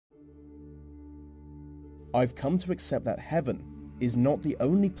I've come to accept that heaven is not the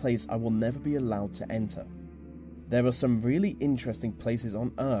only place I will never be allowed to enter. There are some really interesting places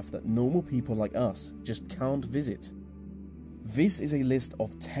on Earth that normal people like us just can't visit. This is a list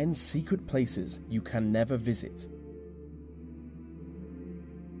of 10 secret places you can never visit.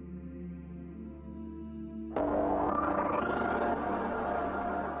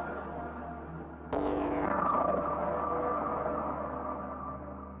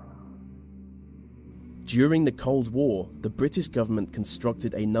 During the Cold War, the British government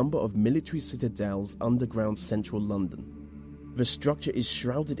constructed a number of military citadels underground central London. The structure is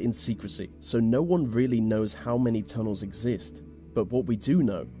shrouded in secrecy, so no one really knows how many tunnels exist, but what we do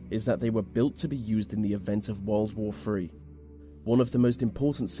know is that they were built to be used in the event of World War III. One of the most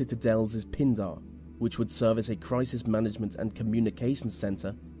important citadels is Pindar, which would serve as a crisis management and communications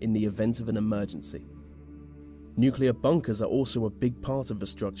centre in the event of an emergency. Nuclear bunkers are also a big part of the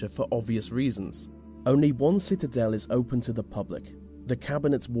structure for obvious reasons. Only one citadel is open to the public, the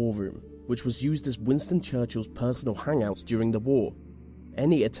Cabinet's War Room, which was used as Winston Churchill's personal hangout during the war.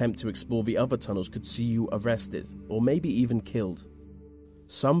 Any attempt to explore the other tunnels could see you arrested, or maybe even killed.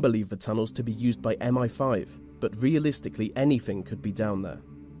 Some believe the tunnels to be used by MI5, but realistically anything could be down there.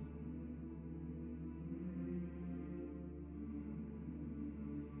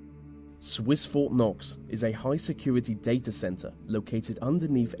 Swiss Fort Knox is a high-security data center located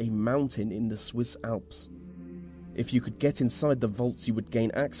underneath a mountain in the Swiss Alps. If you could get inside the vaults, you would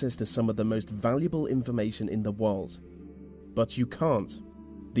gain access to some of the most valuable information in the world. But you can't.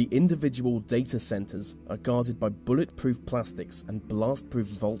 The individual data centers are guarded by bulletproof plastics and blast-proof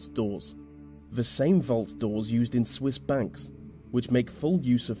vault doors. The same vault doors used in Swiss banks, which make full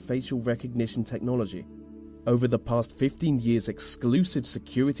use of facial recognition technology. Over the past 15 years, exclusive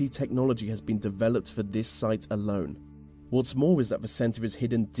security technology has been developed for this site alone. What's more is that the center is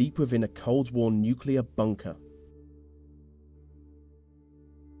hidden deep within a Cold War nuclear bunker.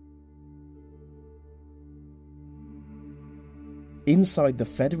 Inside the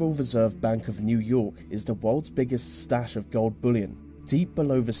Federal Reserve Bank of New York is the world's biggest stash of gold bullion. Deep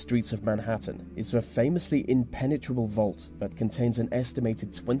below the streets of Manhattan is the famously impenetrable vault that contains an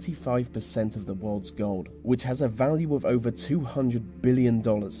estimated 25% of the world's gold, which has a value of over $200 billion.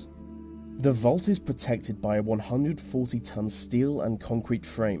 The vault is protected by a 140-ton steel and concrete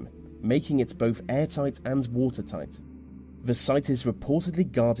frame, making it both airtight and watertight. The site is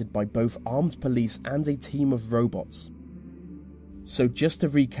reportedly guarded by both armed police and a team of robots. So just to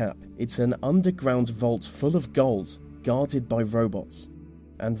recap, it's an underground vault full of gold, guarded by robots.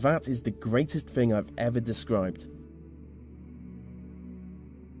 And that is the greatest thing I've ever described.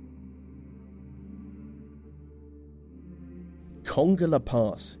 Konga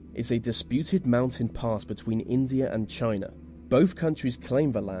Pass is a disputed mountain pass between India and China. Both countries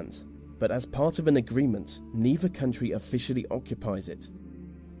claim the land, but as part of an agreement, neither country officially occupies it.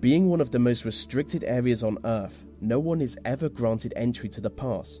 Being one of the most restricted areas on Earth, no one is ever granted entry to the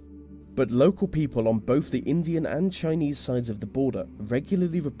pass. But local people on both the Indian and Chinese sides of the border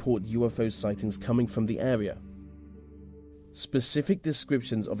regularly report UFO sightings coming from the area. Specific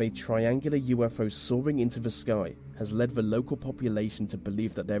descriptions of a triangular UFO soaring into the sky has led the local population to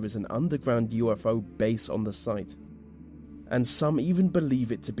believe that there is an underground UFO base on the site. And some even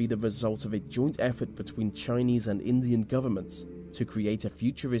believe it to be the result of a joint effort between Chinese and Indian governments to create a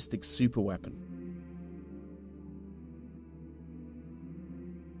futuristic superweapon.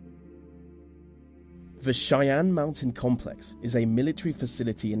 The Cheyenne Mountain Complex is a military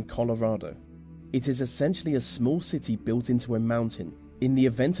facility in Colorado. It is essentially a small city built into a mountain. In the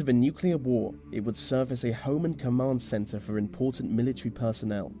event of a nuclear war, it would serve as a home and command center for important military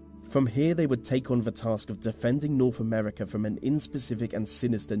personnel. From here, they would take on the task of defending North America from an inspecific and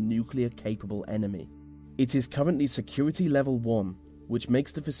sinister nuclear-capable enemy. It is currently Security Level 1, which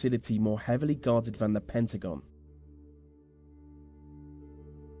makes the facility more heavily guarded than the Pentagon.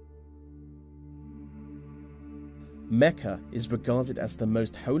 Mecca is regarded as the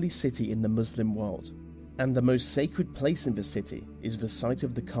most holy city in the Muslim world, and the most sacred place in the city is the site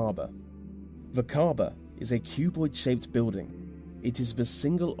of the Kaaba. The Kaaba is a cuboid-shaped building. It is the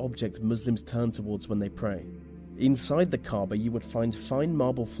single object Muslims turn towards when they pray. Inside the Kaaba you would find fine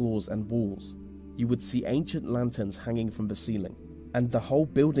marble floors and walls. You would see ancient lanterns hanging from the ceiling, and the whole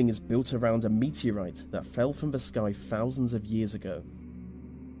building is built around a meteorite that fell from the sky thousands of years ago.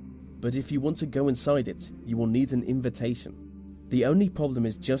 But if you want to go inside it, you will need an invitation. The only problem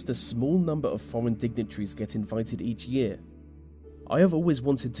is just a small number of foreign dignitaries get invited each year. I have always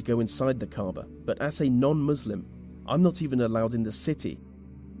wanted to go inside the Kaaba, but as a non-Muslim, I'm not even allowed in the city.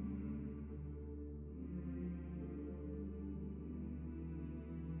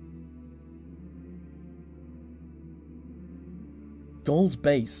 Gold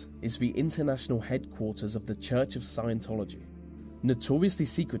Base is the international headquarters of the Church of Scientology. Notoriously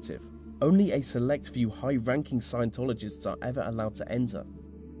secretive, only a select few high-ranking Scientologists are ever allowed to enter.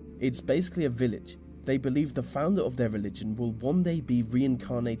 It's basically a village. They believe the founder of their religion will one day be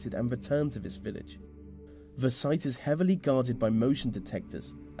reincarnated and return to this village. The site is heavily guarded by motion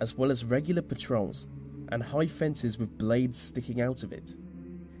detectors, as well as regular patrols, and high fences with blades sticking out of it.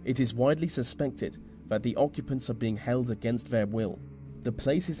 It is widely suspected that the occupants are being held against their will. The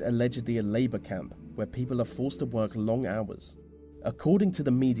place is allegedly a labour camp, where people are forced to work long hours. According to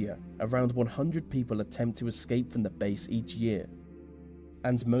the media, around 100 people attempt to escape from the base each year,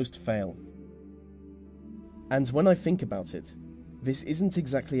 and most fail. And when I think about it, this isn't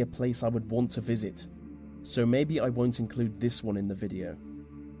exactly a place I would want to visit, so maybe I won't include this one in the video.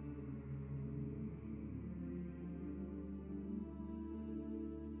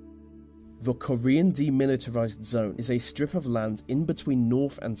 The Korean Demilitarized Zone is a strip of land in between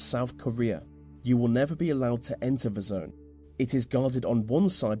North and South Korea. You will never be allowed to enter the zone. It is guarded on one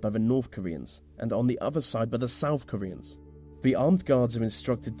side by the North Koreans and on the other side by the South Koreans. The armed guards are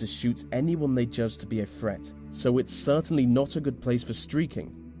instructed to shoot anyone they judge to be a threat, so it's certainly not a good place for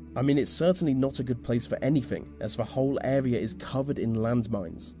streaking. I mean, it's certainly not a good place for anything, as the whole area is covered in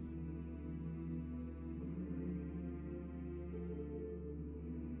landmines.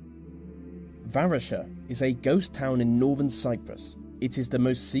 Varasha is a ghost town in northern Cyprus. It is the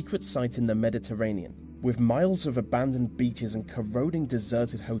most secret site in the Mediterranean. With miles of abandoned beaches and corroding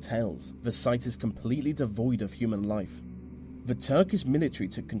deserted hotels, the site is completely devoid of human life. The Turkish military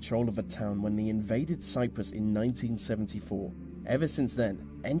took control of the town when they invaded Cyprus in 1974. Ever since then,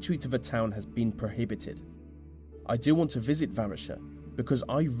 entry to the town has been prohibited. I do want to visit Varasha, because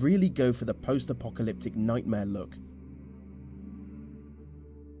I really go for the post-apocalyptic nightmare look.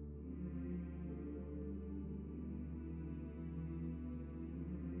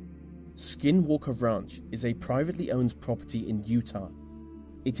 Skinwalker Ranch is a privately owned property in Utah.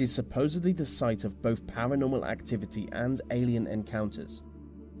 It is supposedly the site of both paranormal activity and alien encounters.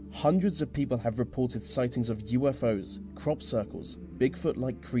 Hundreds of people have reported sightings of UFOs, crop circles,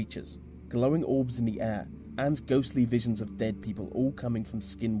 Bigfoot-like creatures, glowing orbs in the air, and ghostly visions of dead people, all coming from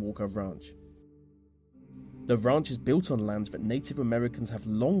Skinwalker Ranch. The ranch is built on land that Native Americans have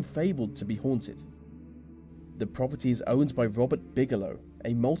long fabled to be haunted. The property is owned by Robert Bigelow,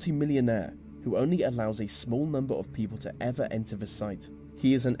 a multi-millionaire who only allows a small number of people to ever enter the site.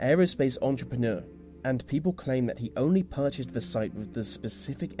 He is an aerospace entrepreneur, and people claim that he only purchased the site with the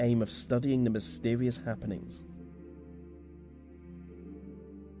specific aim of studying the mysterious happenings.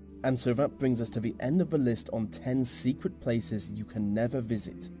 And so that brings us to the end of the list on 10 secret places you can never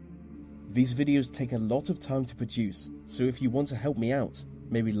visit. These videos take a lot of time to produce, so if you want to help me out,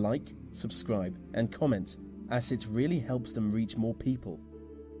 maybe like, subscribe, and comment, as it really helps them reach more people.